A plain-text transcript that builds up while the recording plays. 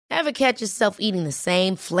Ever catch yourself eating the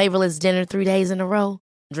same flavorless dinner 3 days in a row?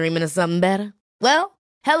 Dreaming of something better? Well,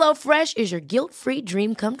 HelloFresh is your guilt-free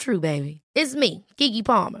dream come true, baby. It's me, Keke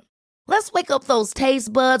Palmer. Let's wake up those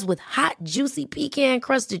taste buds with hot, juicy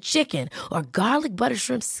pecan-crusted chicken or garlic butter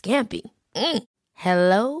shrimp scampi.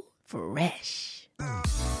 Hello Fresh.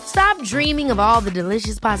 Stop dreaming of all the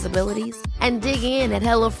delicious possibilities and dig in at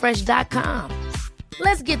HelloFresh.com.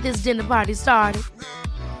 Let's get this dinner party started.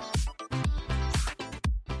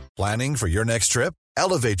 Planning for your next trip?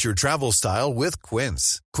 Elevate your travel style with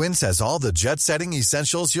Quince. Quince has all the jet-setting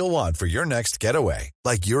essentials you'll want for your next getaway,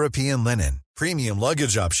 like European linen, premium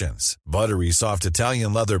luggage options, buttery soft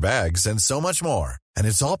Italian leather bags, and so much more. And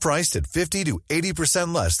it's all priced at 50 to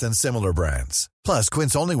 80% less than similar brands. Plus,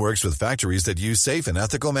 Quince only works with factories that use safe and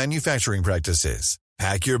ethical manufacturing practices.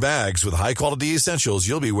 Pack your bags with high-quality essentials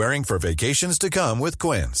you'll be wearing for vacations to come with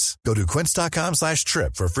Quince. Go to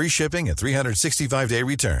quince.com/trip for free shipping and 365-day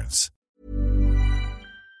returns.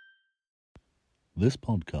 This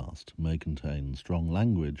podcast may contain strong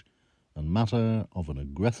language and matter of an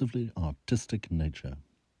aggressively artistic nature.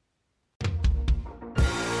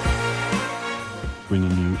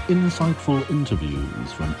 Bringing you insightful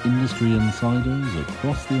interviews from industry insiders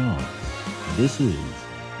across the arts. This is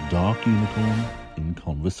Dark Unicorn in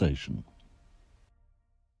Conversation.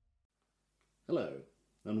 Hello,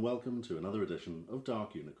 and welcome to another edition of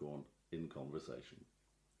Dark Unicorn in Conversation.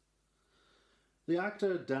 The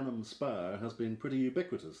actor Denham Spur has been pretty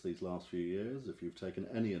ubiquitous these last few years if you've taken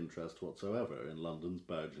any interest whatsoever in London's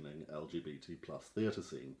burgeoning LGBT+ theatre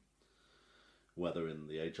scene. Whether in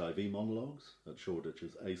the HIV monologues at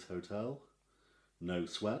Shoreditch's Ace Hotel, No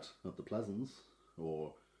Sweat at the Pleasance,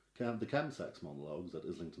 or the chemsex monologues at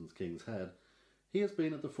Islington's King's Head, he has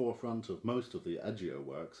been at the forefront of most of the edgier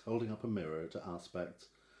works, holding up a mirror to aspects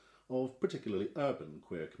of particularly urban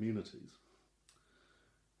queer communities.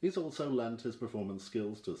 He's also lent his performance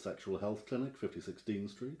skills to Sexual Health Clinic 56 Dean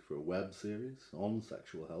Street for a web series on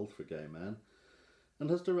sexual health for gay men, and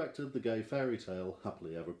has directed the gay fairy tale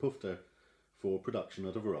Happily Ever Pufter for production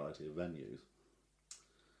at a variety of venues.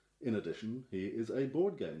 In addition, he is a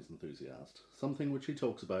board games enthusiast, something which he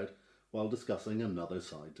talks about while discussing another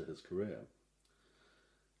side to his career.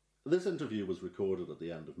 This interview was recorded at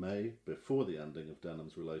the end of May, before the ending of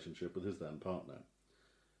Denham's relationship with his then partner.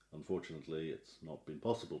 Unfortunately, it's not been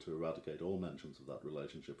possible to eradicate all mentions of that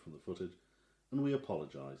relationship from the footage, and we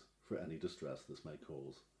apologise for any distress this may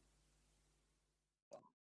cause.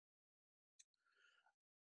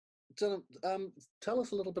 Denham, tell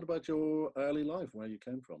us a little bit about your early life, where you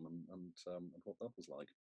came from, and what that was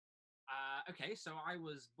like. Okay, so I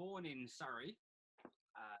was born in Surrey,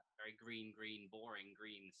 very green, boring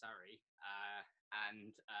green Surrey,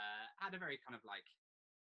 and had a very kind of like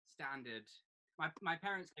standard. My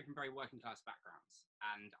parents came from very working class backgrounds,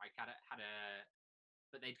 and I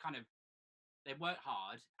but they worked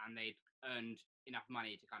hard and they'd earned enough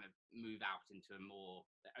money to kind of move out into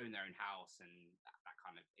own their own house and that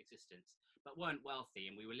kind of existence, but weren't wealthy.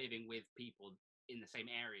 And we were living with people in the same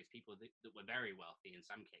areas, people that were very wealthy in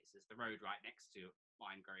some cases. The road right next to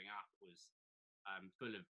mine growing up was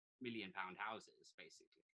full of £1 million houses,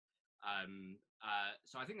 basically.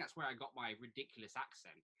 So I think that's where I got my ridiculous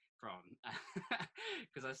accent from,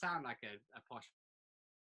 because I sound like a posh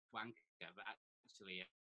wanker, but actually,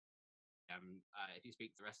 if you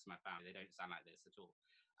speak to the rest of my family, they don't sound like this at all.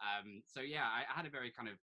 So yeah, I had a very kind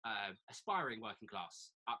of aspiring working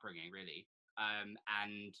class upbringing, really.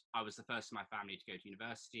 And I was the first in my family to go to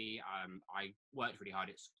university. I worked really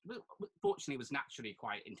hard. Fortunately, was naturally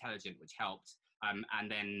quite intelligent, which helped.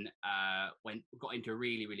 And then got into a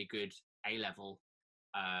really, really good A-level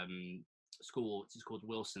school, which is called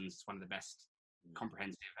Wilson's. It's one of the best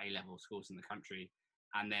comprehensive A-level schools in the country.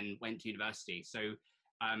 And then went to university. So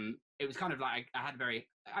it was kind of like I had very,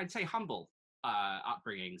 I'd say, humble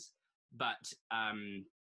upbringings, but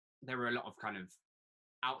there were a lot of kind of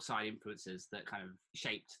outside influences that kind of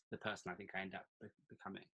shaped the person I think I ended up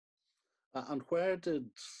becoming. And where did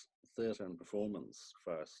theatre and performance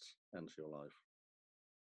first enter your life?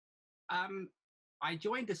 I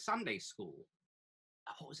joined a Sunday school.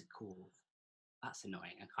 What was it called? That's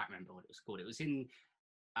annoying. I can't remember what it was called. It was in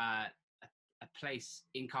a place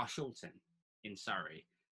in Carshalton in Surrey.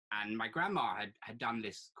 And my grandma had done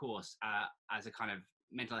this course as a kind of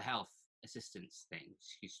mental health assistance thing.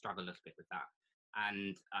 She struggled a little bit with that.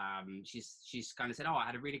 And she's kind of said, oh, I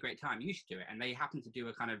had a really great time. You should do it. And they happened to do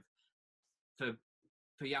a kind of,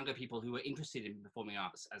 for younger people who were interested in performing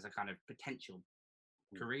arts as a kind of potential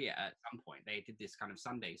career at some point, they did this kind of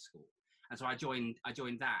Sunday school. And so I joined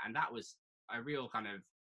that. And that was a real kind of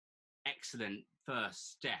excellent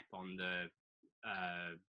first step on the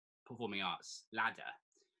performing arts ladder.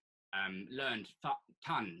 Learned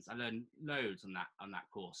tons. I learned loads on that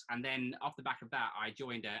course, and then off the back of that, I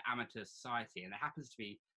joined an amateur society, and there happens to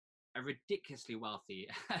be a ridiculously wealthy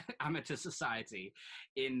amateur society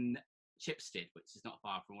in Chipstead, which is not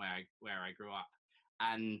far from where I grew up,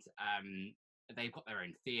 and they've got their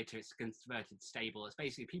own theatre. It's a converted stable. It's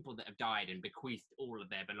basically people that have died and bequeathed all of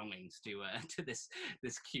their belongings to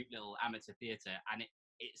this cute little amateur theatre, and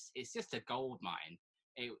it's just a gold mine.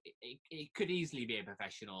 It could easily be a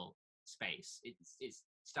professional space. It's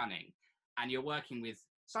stunning, and you're working with,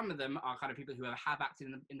 some of them are kind of people who have acted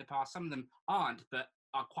in the past. Some of them aren't, but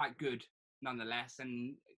are quite good nonetheless,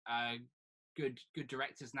 and good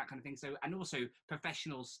directors and that kind of thing. So, and also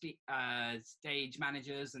professional stage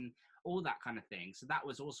managers and all that kind of thing. So that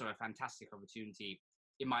was also a fantastic opportunity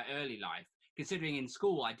in my early life, considering in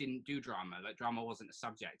school I didn't do drama. Like, drama wasn't a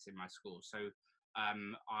subject in my school. So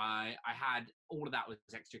I had all of that was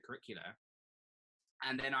extracurricular,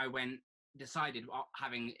 and then I decided,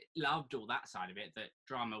 having loved all that side of it, that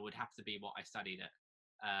drama would have to be what I studied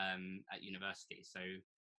at university. So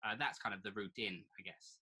that's kind of the route in, I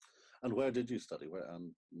guess. And where did you study?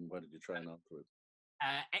 Where did you train afterwards?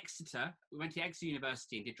 Exeter. We went to Exeter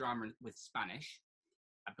University and did drama with Spanish,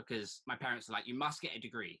 because my parents were like, you must get a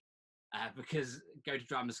degree, because go to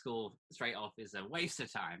drama school straight off is a waste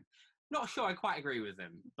of time. Not sure I quite agree with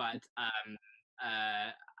them, but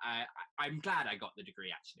I'm glad I got the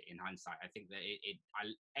degree, actually, in hindsight. I think that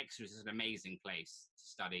Exeter is an amazing place to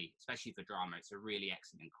study, especially for drama. It's a really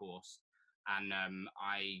excellent course. And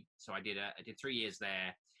I did 3 years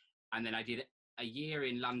there, and then I did a year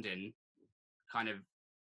in London, kind of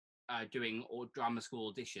doing drama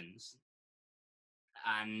school auditions,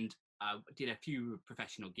 and did a few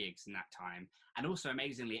professional gigs in that time, and also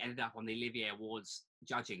amazingly ended up on the Olivier Awards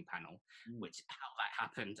judging panel, which, how that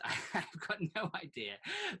happened, I've got no idea.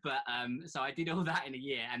 But so I did all that in a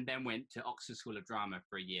year, and then went to Oxford School of Drama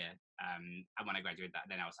for a year. And when I graduated that,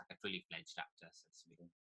 then I was like a fully fledged actor, so to speak.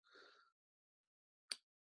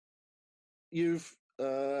 You've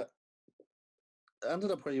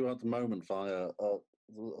ended up where you are at the moment via a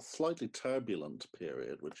slightly turbulent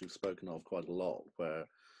period, which you've spoken of quite a lot, where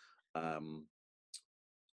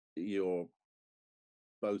you're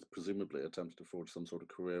both presumably attempting to forge some sort of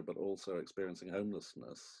career, but also experiencing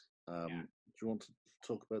homelessness. Do you want to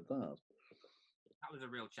talk about that? That was a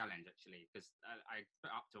real challenge, actually, because I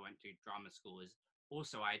up to went to drama school. Is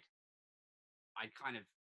also I'd kind of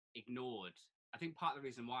ignored. I think part of the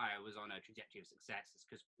reason why I was on a trajectory of success is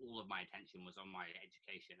because all of my attention was on my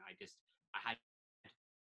education.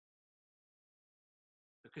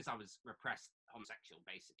 Because I was repressed homosexual,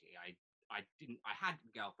 basically. I had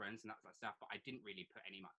girlfriends and that sort of stuff, but I didn't really put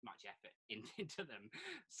any much effort into them.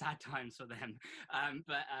 Sad times for them.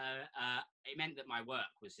 But it meant that my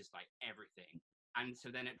work was just like everything. And so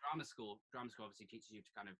then at drama school obviously teaches you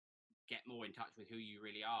to kind of get more in touch with who you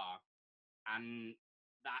really are. And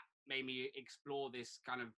that made me explore this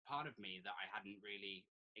kind of part of me that I hadn't really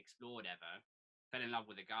explored ever. Fell in love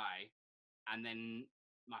with a guy, and then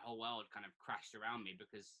my whole world kind of crashed around me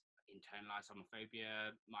because internalized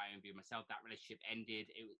homophobia, my own view of myself, that relationship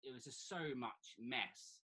ended. It was just so much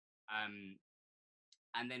mess. And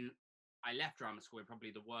then I left drama school in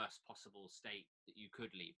probably the worst possible state that you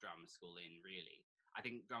could leave drama school in, really. I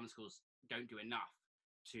think drama schools don't do enough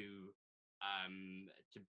to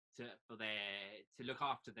look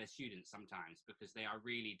after their students sometimes, because they are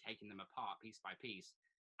really taking them apart piece by piece,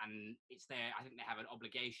 and I think they have an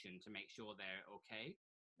obligation to make sure they're okay.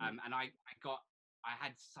 And I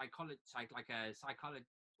had a psychologist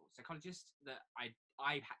that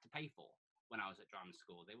I had to pay for when I was at drama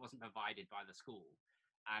school. It wasn't provided by the school,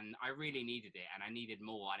 and I really needed it, and I needed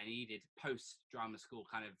more, and I needed post drama school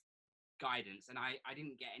kind of guidance, and I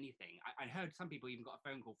didn't get anything. I heard some people even got a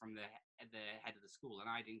phone call from the head of the school, and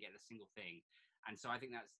I didn't get a single thing. And so I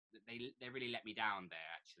think they really let me down there,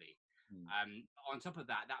 actually. On top of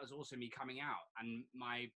that, that was also me coming out, and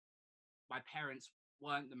my parents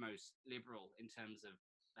weren't the most liberal in terms of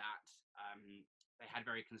that. They had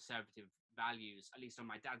very conservative values, at least on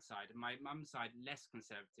my dad's side, and my mum's side less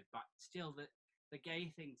conservative, but still the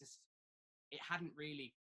gay thing it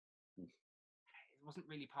wasn't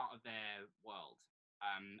really part of their world.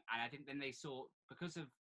 And I think then they saw, because of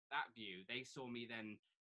that view, they saw me then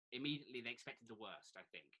immediately, they expected the worst, I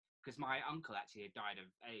think, because my uncle actually had died of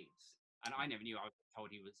AIDS, and I never knew. I was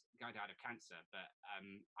told he died of cancer, but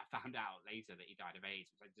I found out later that he died of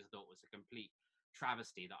AIDS, which I just thought was a complete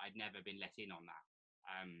travesty that I'd never been let in on that.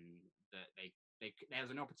 That there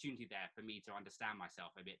was an opportunity there for me to understand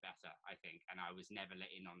myself a bit better, I think, and I was never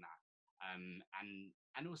let in on that.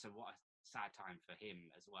 And also what sad time for him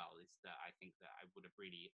as well. Is that I think that I would have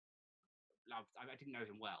really loved. I didn't know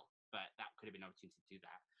him well, but that could have been an opportunity to do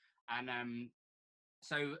that. And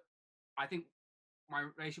so I think my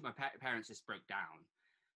relationship with my parents just broke down,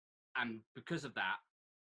 and because of that,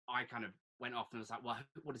 I kind of went off and was like, well,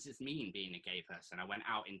 what does this mean being a gay person? I went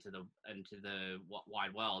out into the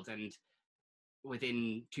wide world, and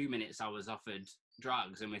within 2 minutes I was offered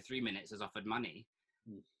drugs, and within 3 minutes I was offered money.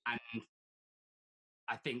 And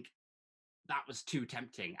I think that was too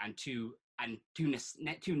tempting and too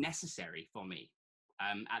necessary for me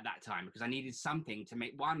at that time, because I needed something to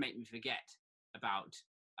make me forget about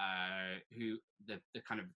who the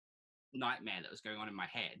kind of nightmare that was going on in my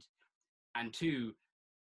head, and two,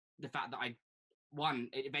 the fact that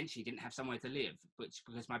it eventually didn't have somewhere to live, which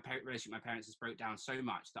because my relationship with my parents just broke down so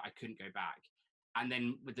much that I couldn't go back. And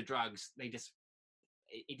then with the drugs, I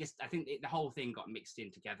think the whole thing got mixed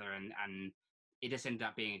in together, and it just ended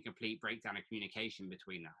up being a complete breakdown of communication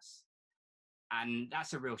between us. And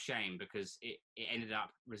that's a real shame, because it ended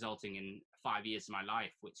up resulting in 5 years of my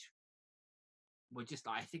life, which were just,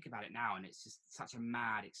 I think about it now, and it's just such a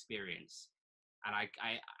mad experience. And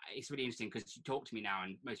it's really interesting, because you talk to me now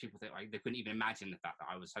and most people think they couldn't even imagine the fact that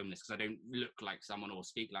I was homeless, because I don't look like someone or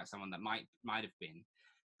speak like someone that might have been,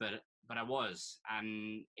 but I was.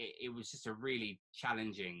 And it was just a really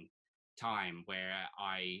challenging time where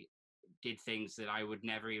I did things that I would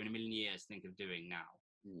never even in a million years think of doing now,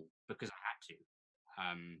 because I had to,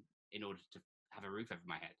 in order to have a roof over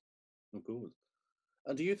my head. Of course.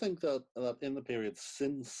 And do you think that in the period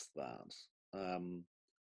since that,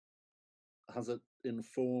 has it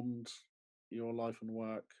informed your life and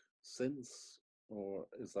work since, or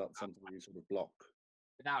is that something you sort of block?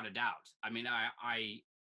 Without a doubt. I mean,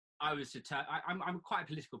 I was determined. I'm quite a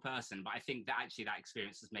political person, but I think that actually that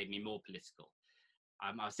experience has made me more political.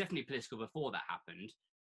 I was definitely political before that happened,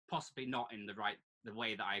 possibly not in the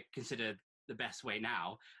way that I consider the best way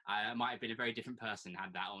now. I might have been a very different person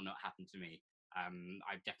had that all not happened to me.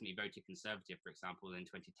 I've definitely voted Conservative, for example, in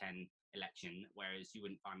 2010 election, whereas you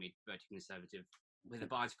wouldn't find me voting Conservative with a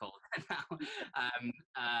barge pole now.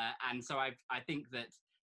 And so I think that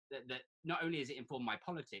not only has it informed my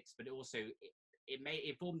politics, but it also it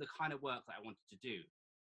informed the kind of work that I wanted to do.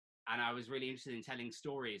 And I was really interested in telling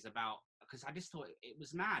stories about, because I just thought it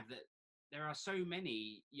was mad that there are so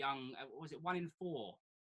many young, was it 1 in 4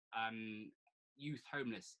 youth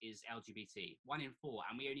homeless is LGBT, 1 in 4,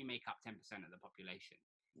 and we only make up 10% of the population.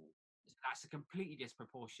 So that's a completely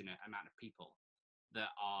disproportionate amount of people that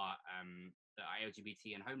are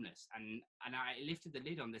LGBT and homeless. And I lifted the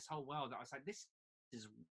lid on this whole world. That I was like, this is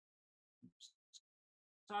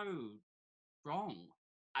so wrong.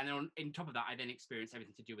 And then on top of that, I then experienced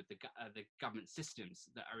everything to do with the government systems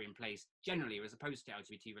that are in place generally, as opposed to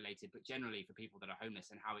LGBT related, but generally for people that are homeless,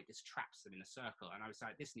 and how it just traps them in a circle. And I was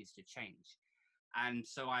like, this needs to change. And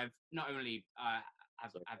so I've not only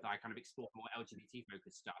have I kind of explored more LGBT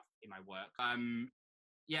focused stuff in my work. I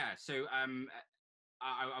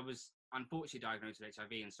was unfortunately diagnosed with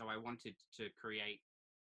HIV, and so I wanted to create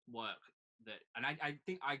work that, and I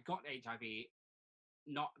think I got HIV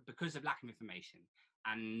not because of lack of information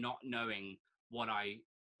and not knowing what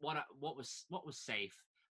was safe,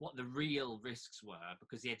 what the real risks were,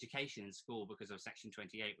 because the education in school, because of Section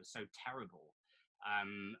 28, was so terrible.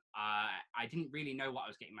 I didn't really know what I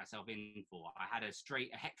was getting myself in for. I had a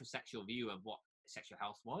heterosexual view of what sexual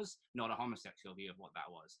health was, not a homosexual view of what that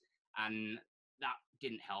was. And that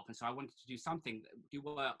didn't help. And so I wanted to do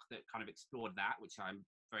work that kind of explored that, which I'm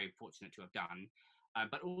very fortunate to have done.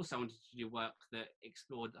 But also wanted to do work that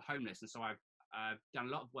explored the homeless. And so I've done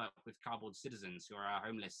a lot of work with Cardboard Citizens, who are a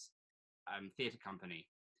homeless theatre company,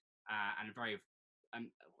 and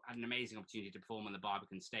had an amazing opportunity to perform on the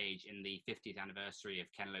Barbican stage in the 50th anniversary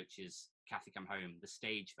of Ken Loach's Kathy Come Home, the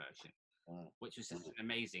stage version, which was just an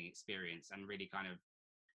amazing experience, and really kind of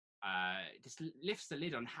just lifts the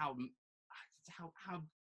lid on how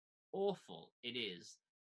awful it is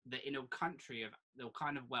that in a country of the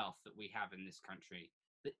kind of wealth that we have in this country,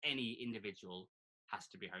 that any individual has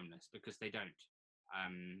to be homeless, because they don't.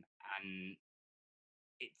 And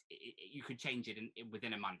you could change it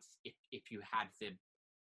within a month if you had the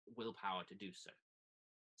willpower to do so.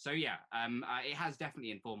 So yeah, it has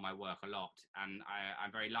definitely informed my work a lot, and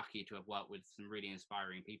I'm very lucky to have worked with some really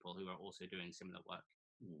inspiring people who are also doing similar work.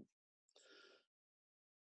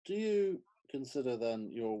 Do you consider then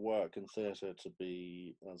your work in theatre to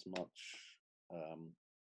be as much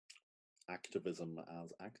activism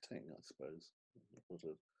as acting, I suppose?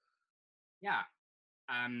 Yeah,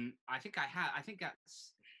 I think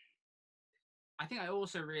I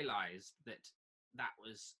also realised that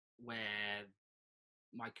was where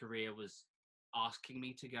my career was asking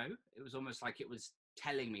me to go. It was almost like it was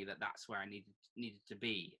telling me that that's where I needed to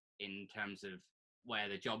be in terms of where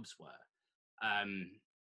the jobs were.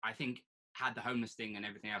 I think had the homeless thing and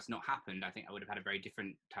everything else not happened, I think I would have had a very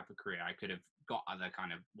different type of career. I could have got other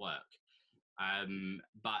kind of work.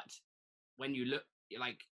 But when you look,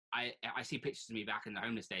 like I see pictures of me back in the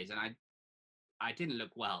homeless days, and I didn't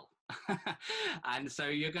look well. And so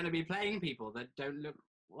you're going to be playing people that don't look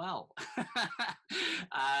well.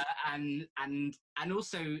 And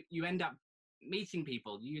also you end up meeting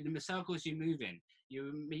people, in the circles you move in,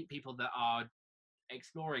 you meet people that are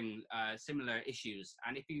exploring similar issues,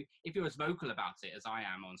 and if you're as vocal about it as I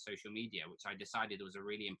am on social media, which I decided was a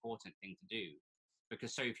really important thing to do,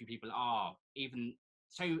 because so few people are, even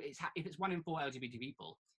so if it's 1 in 4 LGBT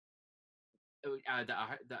people that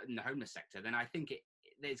are in the homeless sector, then I think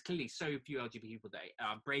there's clearly so few LGBT people that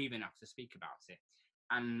are brave enough to speak about it.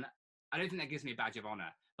 And I don't think that gives me a badge of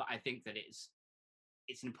honor, but I think that it's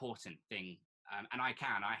an important thing. And I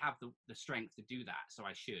have the strength to do that, so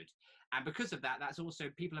I should. And because of that, that's also,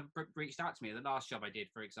 people have reached out to me. The last job I did,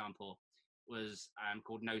 for example, was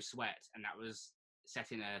called No Sweat, and that was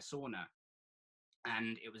set in a sauna.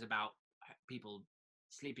 And it was about people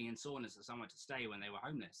sleeping in saunas for somewhere to stay when they were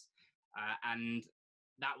homeless. And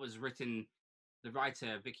that was written, the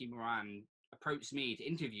writer, Vicky Moran, approached me to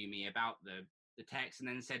interview me about the text, and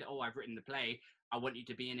then said, I've written the play, I want you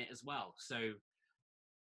to be in it as well. So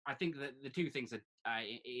I think that the two things are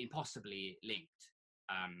impossibly linked.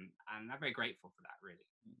 And I'm very grateful for that, really.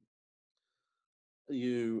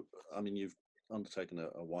 You've undertaken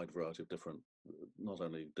a wide variety of different, not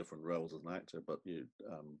only different roles as an actor, but you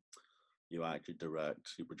actually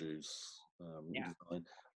direct, you produce, you design.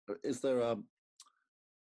 Is there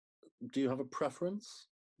do you have a preference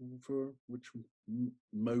for which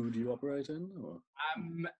mode you operate in, or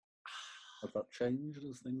has that changed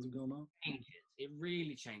as things have gone on? It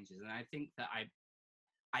really changes, and I think that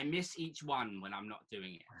I miss each one when I'm not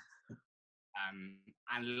doing it,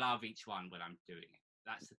 and love each one when I'm doing it.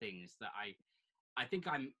 That's the thing, is that I think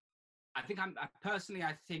I'm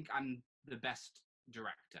the best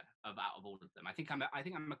director out of all of them. I think I'm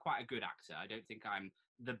quite a good actor. I don't think I'm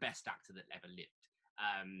the best actor that ever lived.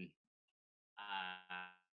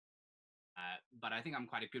 But I think I'm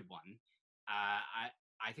quite a good one.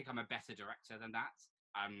 I think I'm a better director than that.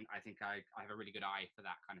 I think I have a really good eye for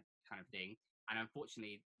that kind of thing. And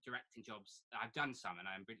unfortunately, directing jobs, I've done some, and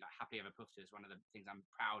I'm really happy ever Pufta is one of the things I'm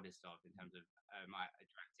proudest of in terms of my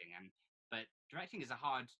directing. But directing is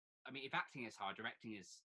if acting is hard, directing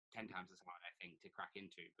is 10 times as hard, I think, to crack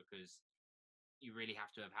into, because you really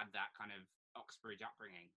have to have had that kind of Oxbridge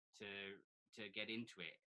upbringing to get into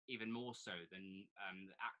it, even more so than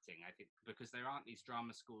acting, I think, because there aren't these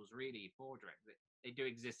drama schools really for directing. They do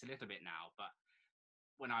exist a little bit now, but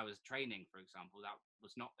when I was training, for example, that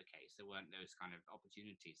was not the case. There weren't those kind of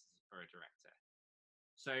opportunities for a director.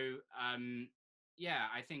 So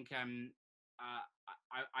I think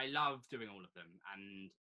I love doing all of them,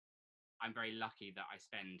 and I'm very lucky that I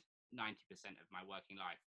spend 90% of my working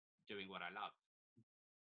life doing what I love.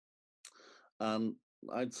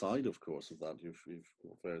 Outside, of course, of that, you've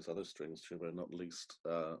got various other strings to it, not least,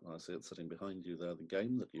 I see it sitting behind you there, the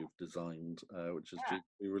game that you've designed, which is due to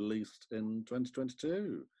be released in 2022.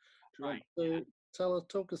 Do you want to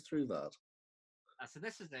talk us through that? So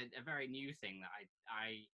this is a very new thing that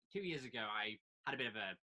I 2 years ago, I had a bit of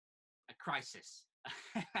a crisis.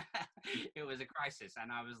 It was a crisis,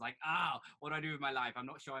 and I was like, what do I do with my life? I'm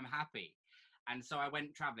not sure I'm happy. And so I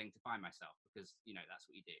went traveling to find myself, because, that's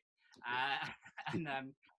what you do.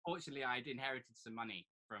 Fortunately, I'd inherited some money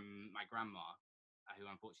from my grandma, who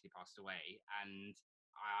unfortunately passed away, and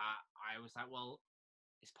I was like, well,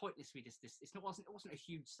 it's pointless. It wasn't a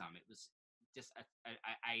huge sum. It was just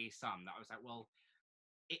a sum that I was like, well,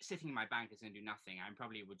 it's sitting in my bank is going to do nothing. I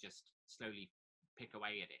probably would just slowly pick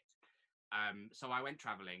away at it. So I went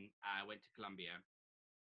traveling. I went to Colombia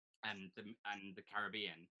and the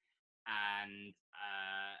Caribbean, and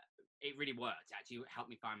it really worked. Actually, it helped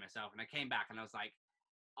me find myself. And I came back and I was like,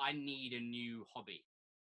 I need a new hobby.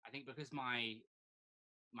 I think because my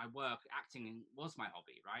work, acting, was my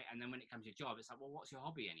hobby, right? And then when it comes to your job, it's like, well, what's your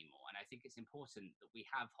hobby anymore? And I think it's important that we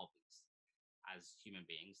have hobbies as human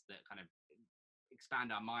beings that kind of expand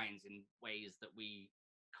our minds in ways that we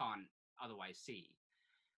can't otherwise see.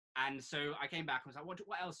 And so I came back and was like, what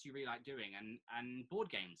else do you really like doing? And board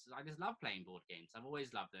games. I just love playing board games. I've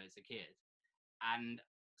always loved it as a kid. And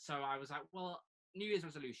so I was like, well, New Year's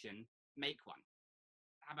resolution, make one.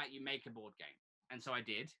 How about you make a board game? And so I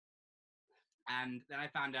did. And then I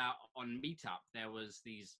found out on Meetup, there was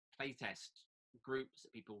these playtest groups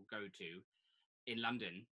that people go to. in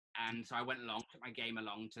London. And so I went along, took my game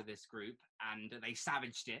along to this group, and they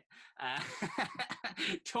savaged it,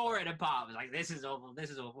 tore it apart. I was like, this is awful, this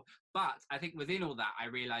is awful. But I think within all that, I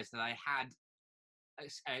realized that I had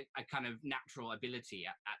a kind of natural ability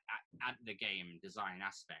at the game design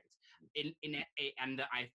aspect in it, and that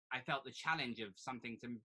I felt the challenge of something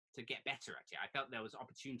to get better at it. I felt there was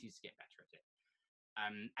opportunities to get better at it.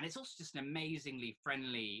 And it's also just an amazingly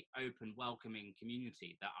friendly, open, welcoming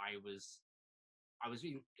community that I was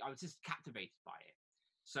just captivated by it.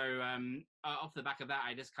 So off the back of that,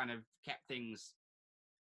 I just kind of kept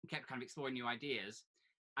exploring new ideas.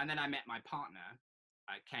 And then I met my partner,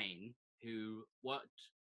 Kane, who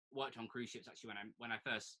worked on cruise ships. Actually, when I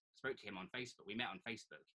first spoke to him on Facebook, we met on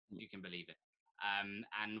Facebook, if you can believe it.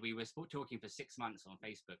 And we were talking for 6 months on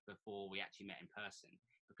Facebook before we actually met in person,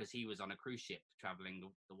 because he was on a cruise ship traveling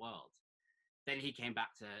the world. Then he came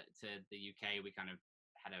back to the UK. We kind of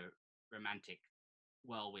had a romantic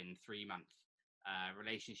whirlwind 3-month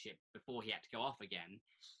relationship before he had to go off again.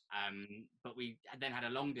 But we then had a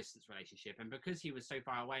long distance relationship. And because he was so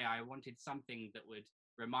far away, I wanted something that would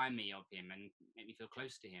remind me of him and make me feel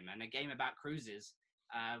close to him. And a game about cruises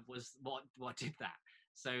was what did that.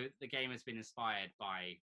 So the game has been inspired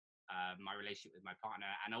by my relationship with my partner.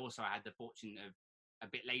 And also I had the fortune of a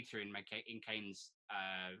bit later in Kane's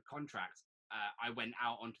contract, I went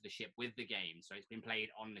out onto the ship with the game. So it's been played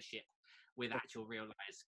on the ship with actual real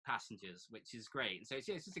life passengers, which is great. So it's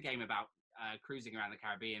just a game about cruising around the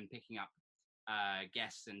Caribbean, picking up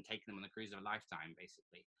guests and taking them on the cruise of a lifetime,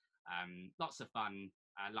 basically. Lots of fun,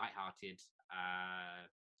 lighthearted,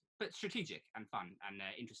 but strategic and fun and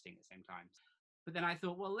interesting at the same time. But then I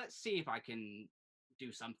thought, well, let's see if I can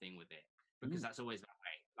do something with it, because that's always my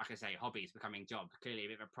way. Like I say, hobbies becoming job, clearly a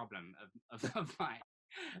bit of a problem of mine.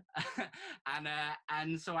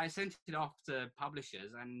 And so I sent it off to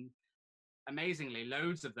publishers, and amazingly,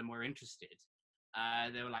 loads of them were interested.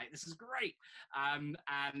 They were like, "This is great," and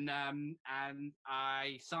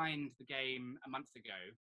I signed the game a month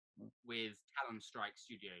ago with Talon Strike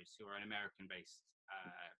Studios, who are an American-based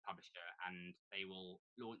publisher, and they will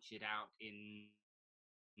launch it out in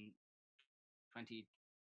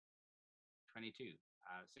 2022.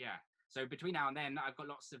 So between now and then, I've got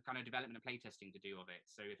lots of kind of development and playtesting to do of it.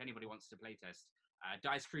 So if anybody wants to playtest,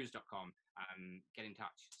 dicecruise.com, get in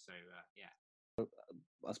touch. So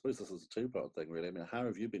I suppose this is a two-part thing, really. I mean, how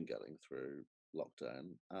have you been getting through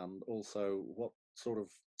lockdown, and also what sort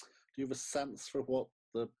of, do you have a sense for what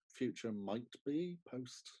the future might be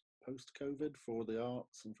post-COVID for the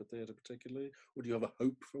arts and for theatre particularly? Or do you have a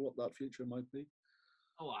hope for what that future might be?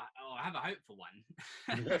 I have a hope for one.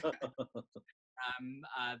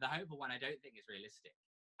 The hopeful one I don't think is realistic.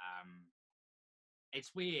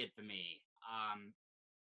 It's weird for me.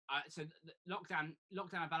 So lockdown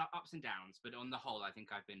I've had ups and downs, but on the whole, I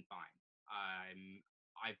think I've been fine.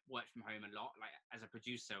 I've worked from home a lot, like as a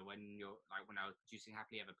producer. When I was producing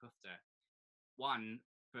Happily Ever Pufter,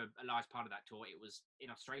 for a large part of that tour, it was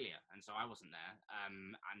in Australia, and so I wasn't there.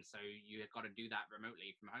 And so you had got to do that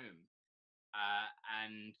remotely from home.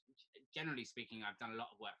 And generally speaking, I've done a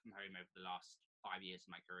lot of work from home over the last 5 years of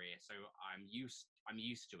my career, so I'm used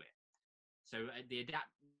to it. So the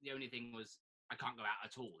only thing was I can't go out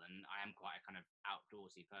at all, and I am quite a kind of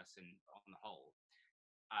outdoorsy person on the whole.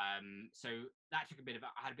 So that took I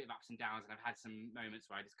had a bit of ups and downs, and I've had some moments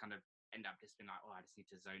where I just kind of end up just being like, I just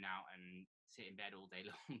need to zone out and sit in bed all day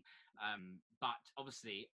long. But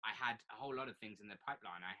obviously I had a whole lot of things in the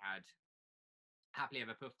pipeline. I had Happily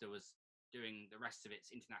Ever Pufter was doing the rest of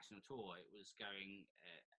its international tour. It was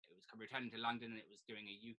returning to London, and it was doing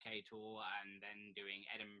a UK tour, and then doing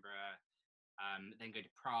Edinburgh, then go to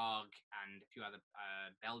Prague and a few other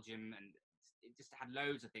Belgium, and it just had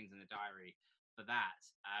loads of things in the diary for that,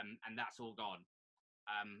 and that's all gone.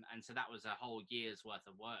 And so that was a whole year's worth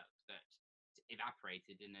of work that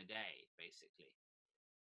evaporated in a day, basically.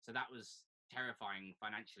 So that was terrifying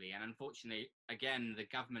financially, and unfortunately, again, the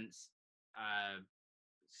government's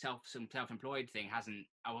self-employed thing hasn't.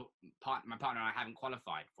 My partner and I haven't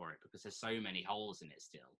qualified for it because there's so many holes in it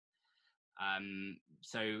still.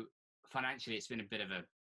 So financially, it's been a bit of a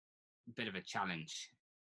challenge,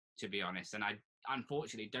 to be honest. And I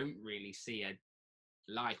unfortunately don't really see a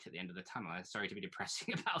light at the end of the tunnel. Sorry to be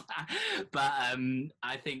depressing about that, but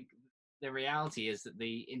I think the reality is that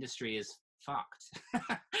the industry is fucked.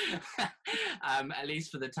 At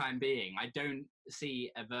least for the time being. I don't see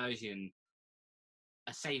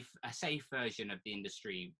a safe version of the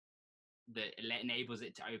industry that enables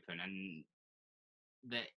it to open, and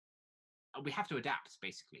that we have to adapt,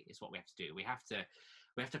 basically, is what we have to do. We have to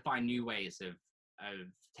find new ways of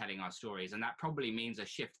telling our stories, and that probably means a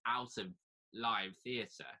shift out of live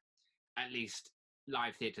theatre, at least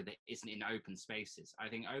live theatre that isn't in open spaces. I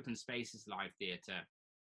think open spaces live theatre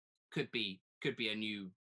could be a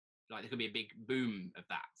new, like there could be a big boom of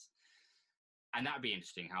that, and that would be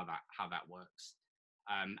interesting how that works.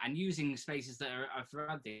 And using spaces that are for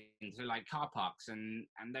other things, so like car parks and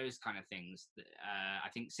those kind of things. I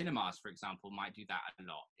think cinemas, for example, might do that a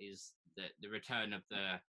lot. Is the return of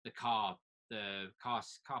the car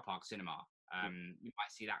park cinema. You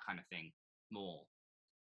might see that kind of thing more.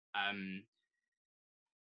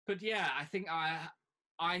 But yeah, I think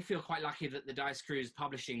I feel quite lucky that the Dice Cruise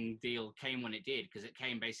publishing deal came when it did, because it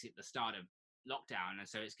came basically at the start of lockdown, and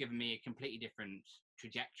so it's given me a completely different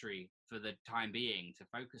trajectory for the time being to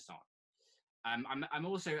focus on. I'm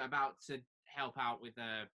also about to help out with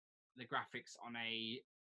the graphics on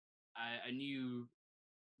a new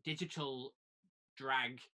digital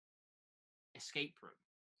drag escape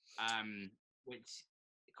room, which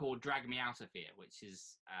called Drag Me Out of Here, which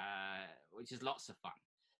is lots of fun.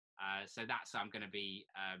 So that's I'm going to be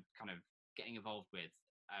kind of getting involved with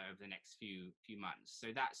over the next few months. So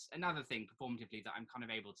that's another thing performatively that I'm kind of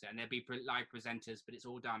able to, and there'll be live presenters, but it's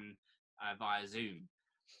all done via Zoom.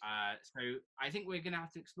 So I think we're going to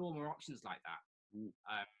have to explore more options like that.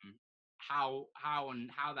 How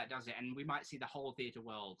that does it, and we might see the whole theatre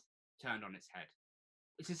world turned on its head,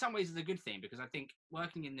 which in some ways is a good thing, because I think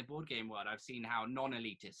working in the board game world, I've seen how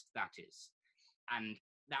non-elitist that is, and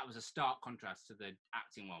that was a stark contrast to the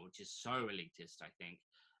acting world, which is so elitist. I think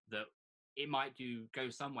that it might go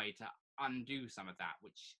some way to undo some of that,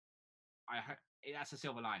 which that's a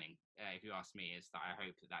silver lining, if you ask me, is that I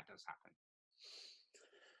hope that does happen.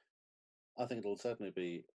 I think it'll certainly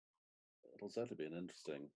be an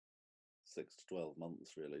interesting 6 to 12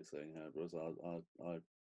 months, really, seeing how it goes. I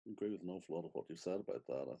agree with an awful lot of what you've said about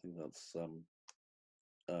that. I think that's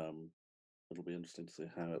it'll be interesting to see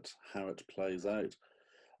how it plays out.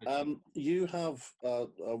 You have a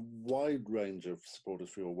wide range of supporters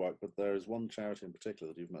for your work, but there is one charity in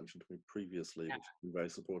particular that you've mentioned to me previously, which has been very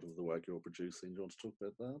supportive of the work you're producing. Do you want to talk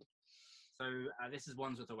about that? So this is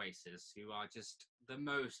Wandsworth Oasis, who are just the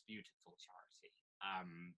most beautiful charity.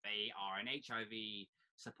 They are an HIV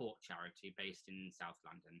support charity based in South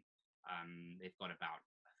London. They've got about,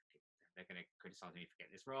 they're going to criticize me for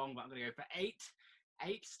getting this wrong, but I'm going to go for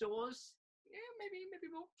eight stores. Yeah, maybe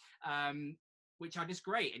more. Which are just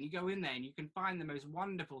great. And you go in there and you can find the most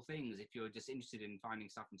wonderful things if you're just interested in finding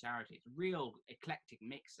stuff in charity. It's a real eclectic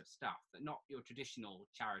mix of stuff, that not your traditional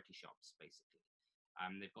charity shops, basically.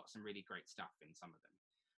 They've got some really great stuff in some of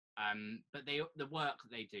them. But the work that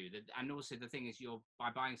they do, and also the thing is, by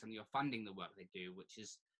buying something, you're funding the work they do, which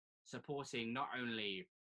is supporting not only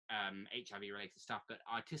HIV-related stuff, but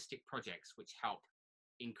artistic projects which help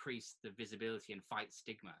increase the visibility and fight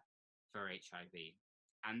stigma for HIV.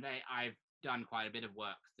 And I've done quite a bit of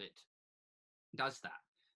work that does that.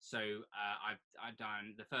 So I've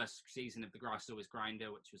done the first season of The Grass Always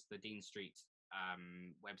Grinder, which was the Dean Street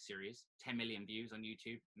web series, 10 million views on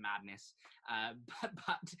YouTube, madness.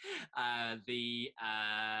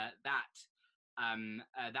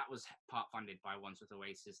 That was part funded by Wandsworth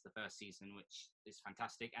Oasis, the first season, which is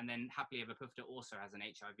fantastic. And then Happily Ever Pufta also has an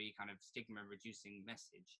HIV kind of stigma reducing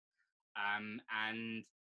message, and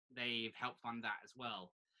they've helped fund that as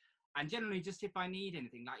well. And generally, just if I need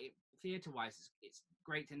anything, like theatre wise, it's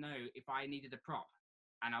great to know if I needed a prop,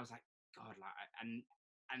 and I was like, God,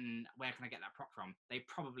 and where can I get that prop from? They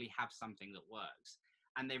probably have something that works,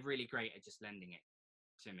 and they're really great at just lending it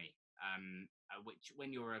to me. Which,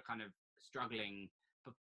 when you're a kind of struggling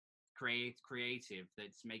creative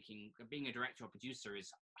that's being a director or producer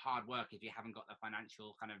is hard work if you haven't got the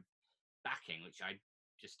financial kind of backing, which I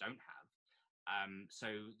just don't have. So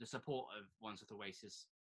the support of Wandsworth Oasis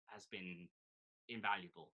has been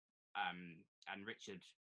invaluable. And Richard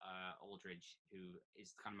Aldridge, who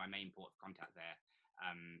is kind of my main port of contact there,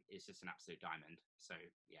 is just an absolute diamond. So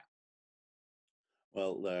yeah.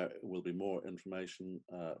 Well, there will be more information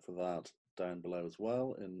for that down below as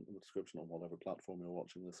well in the description on whatever platform you're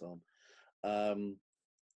watching this on.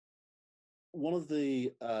 One of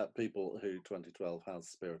the people who 2012 has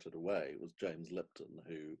spirited away was James Lipton,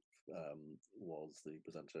 who was the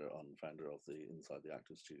presenter and founder of the Inside the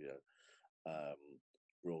Actors Studio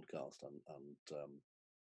broadcast and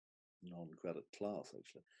non-credit class,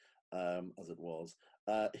 actually, as it was.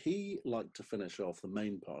 He liked to finish off the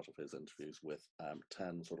main part of his interviews with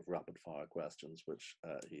 10 sort of rapid-fire questions, which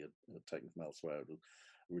he had taken from elsewhere. It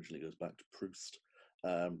originally goes back to Proust,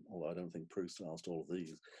 although I don't think Proust asked all of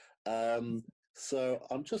these. So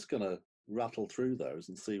I'm just going to rattle through those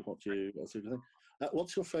and see what you think.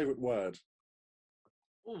 What's your favourite word?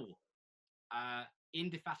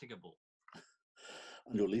 Indefatigable.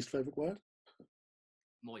 And your least favourite word?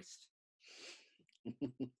 Moist.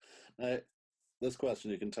 Now, this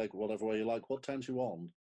question you can take whatever way you like. What turns you on?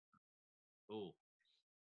 Oh.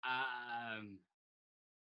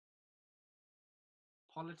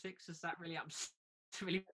 Politics, is that really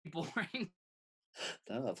really boring?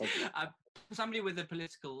 No, that's okay. Somebody with a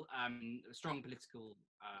strong political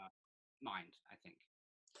mind, I think.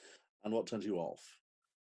 And what turns you off?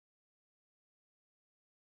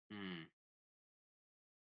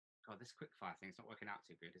 God, this quickfire thing's not working out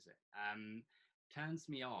too good, is it? Turns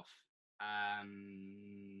me off.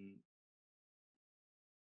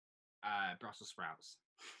 Brussels sprouts.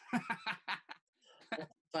 What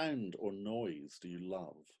sound or noise do you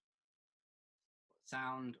love? What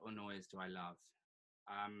sound or noise do I love?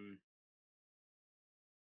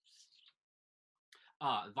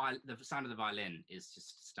 The sound of the violin is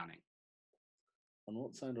just stunning. And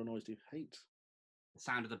what sound or noise do you hate? The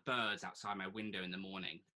sound of the birds outside my window in the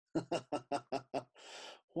morning.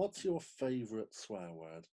 What's your favourite swear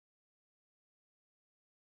word?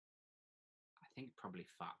 I think probably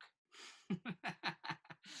fuck.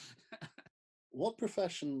 What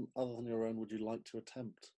profession other than your own would you like to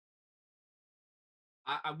attempt?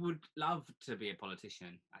 I would love to be a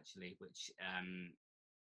politician, actually, which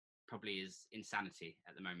probably is insanity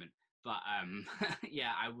at the moment. But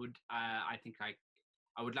yeah, I would. I think I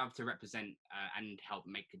would love to represent and help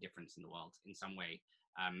make a difference in the world in some way.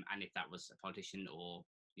 And if that was a politician or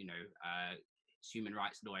human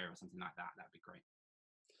rights lawyer or something like that, that'd be great.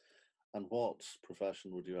 And what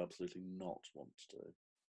profession would you absolutely not want to do?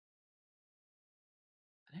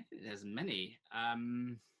 I don't think there's many.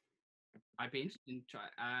 I'd be interested in try.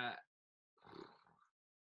 I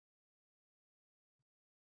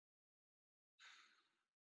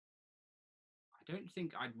don't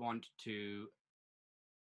think I'd want to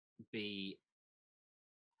be.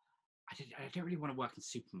 I don't really want to work in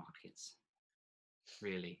supermarkets.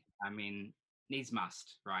 Really, I mean, needs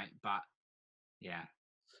must, right? But yeah,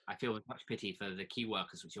 I feel much pity for the key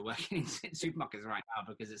workers which are working in supermarkets right now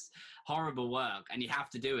because it's horrible work and you have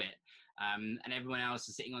to do it. And everyone else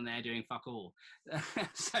is sitting on there doing fuck all.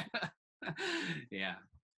 So, yeah.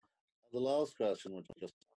 The last question, which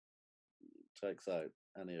just takes out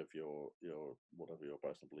any of your whatever your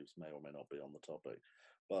personal beliefs may or may not be on the topic,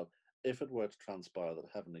 but if it were to transpire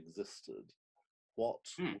that heaven existed, what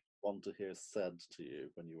would you want to hear said to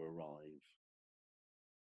you when you arrive?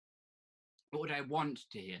 What would I want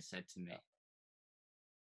to hear said to me?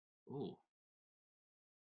 Ooh.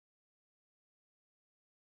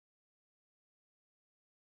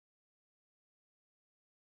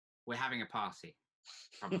 We're having a party.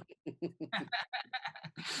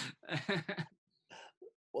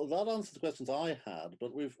 Well, that answers the questions I had,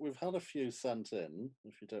 but we've had a few sent in.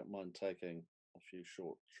 If you don't mind taking a few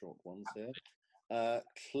short ones here.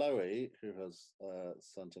 Chloe, who has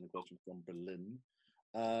sent in a question from Berlin,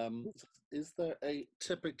 is there a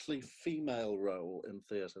typically female role in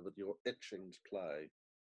theatre that you're itching to play?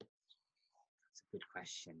 That's a good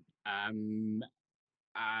question.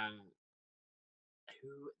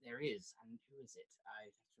 Who there is, and who is it? I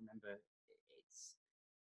have to remember.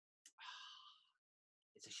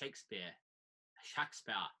 It's a Shakespeare.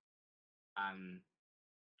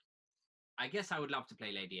 I guess I would love to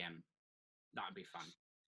play Lady M. That would be fun.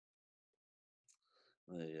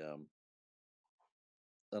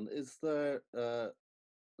 And is there,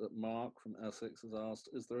 Mark from Essex has asked,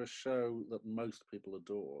 is there a show that most people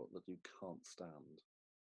adore that you can't stand?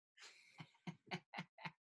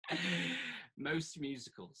 Most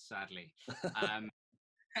musicals, sadly.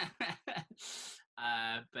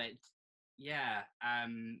 But yeah,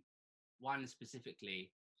 one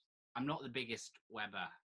specifically, I'm not the biggest Webber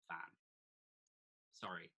fan.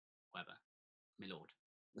 Sorry, Webber, my lord.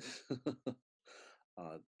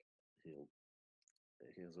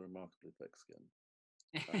 He has a remarkably thick skin.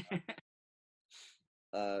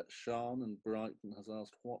 Sean in Brighton has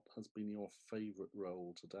asked, what has been your favourite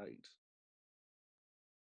role to date?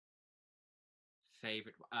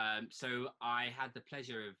 Favourite? So I had the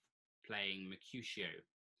pleasure of playing Mercutio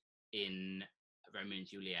in Romeo and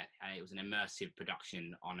Juliet, and it was an immersive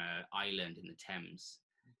production on an island in the Thames.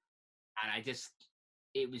 And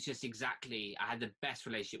it was just exactly, I had the best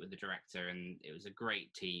relationship with the director, and it was a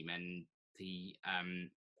great team, and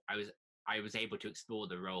I was able to explore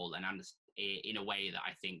the role and in a way that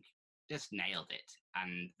I think just nailed it,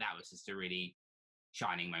 and that was just a really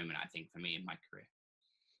shining moment, I think, for me in my career.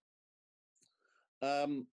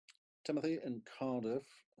 Timothy in Cardiff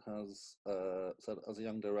has said, as a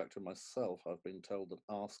young director myself, I've been told that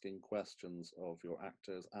asking questions of your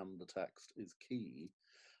actors and the text is key.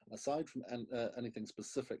 aside from anything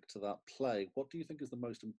specific to that play, what do you think is the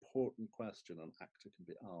most important question an actor can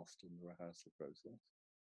be asked in the rehearsal process?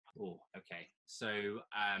 Oh, okay. So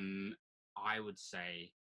I would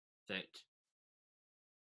say that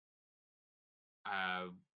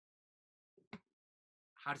how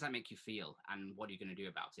does that make you feel, and what are you going to do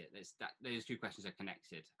about it? Those two questions are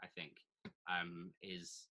connected, I think.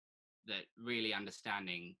 Is that really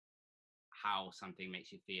understanding how something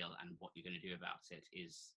makes you feel and what you're going to do about it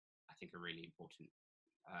is, I think, a really important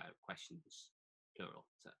questions, plural,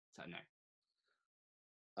 to know.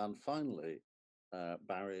 And finally,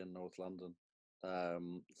 Barry in North London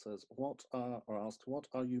says, what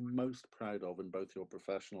are you most proud of in both your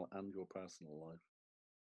professional and your personal life?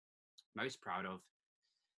 Most proud of?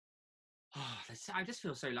 I just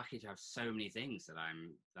feel so lucky to have so many things that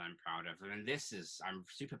I'm proud of. I mean, I'm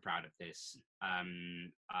super proud of this.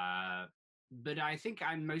 But I think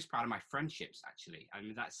I'm most proud of my friendships, actually. I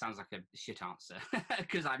mean, that sounds like a shit answer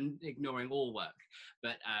because I'm ignoring all work.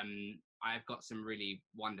 But I've got some really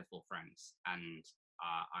wonderful friends, and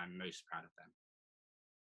I'm most proud of them.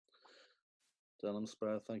 Denham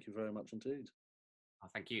Spur, thank you very much indeed. Oh,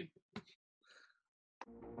 thank you.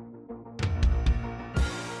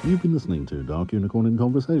 You've been listening to Dark Unicorn in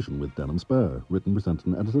Conversation with Denham Spur, written, presented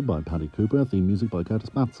and edited by Paddy Cooper, theme music by Curtis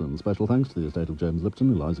Batson. Special thanks to the estate of James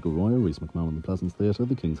Lipton, Eliza Gilroy, Rhys McMahon, the Pleasance Theatre,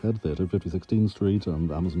 the King's Head Theatre, 5016 Street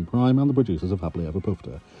and Amazon Prime, and the producers of Happily Ever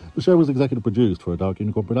Poofter. The show was executive produced for Dark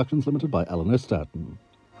Unicorn Productions Limited by Eleanor Stoughton.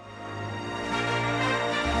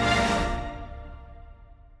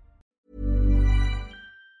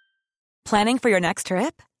 Planning for your next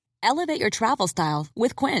trip? Elevate your travel style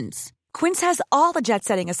with Quince. Quince has all the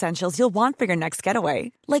jet-setting essentials you'll want for your next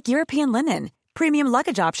getaway, like European linen, premium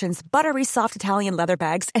luggage options, buttery soft Italian leather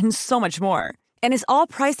bags, and so much more. And is all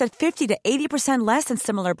priced at 50 to 80% less than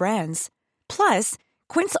similar brands. Plus,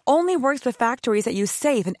 Quince only works with factories that use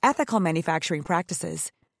safe and ethical manufacturing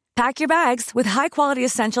practices. Pack your bags with high-quality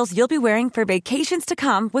essentials you'll be wearing for vacations to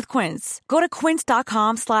come with Quince. Go to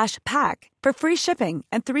quince.com/pack for free shipping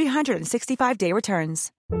and 365-day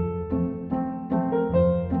returns.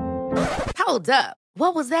 Hold up.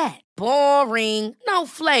 What was that? Boring. No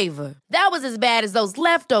flavor. That was as bad as those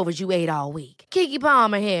leftovers you ate all week. Keke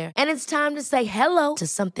Palmer here, and it's time to say hello to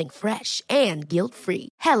something fresh and guilt-free.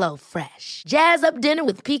 Hello Fresh. Jazz up dinner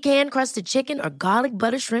with pecan-crusted chicken or garlic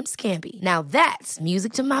butter shrimp scampi. Now that's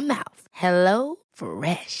music to my mouth. Hello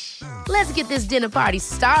Fresh. Let's get this dinner party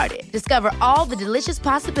started. Discover all the delicious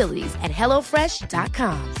possibilities at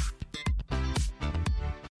hellofresh.com.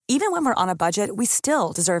 Even when we're on a budget, we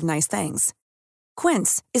still deserve nice things.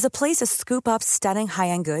 Quince is a place to scoop up stunning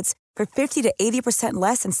high-end goods for 50 to 80%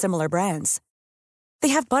 less than similar brands. They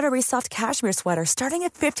have buttery soft cashmere sweaters starting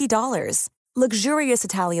at $50, luxurious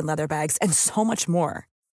Italian leather bags, and so much more.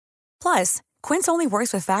 Plus, Quince only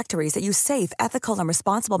works with factories that use safe, ethical, and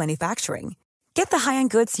responsible manufacturing. Get the high-end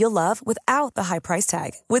goods you'll love without the high price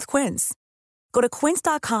tag with Quince. Go to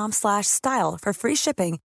quince.com/style for free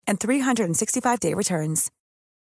shipping and 365-day returns.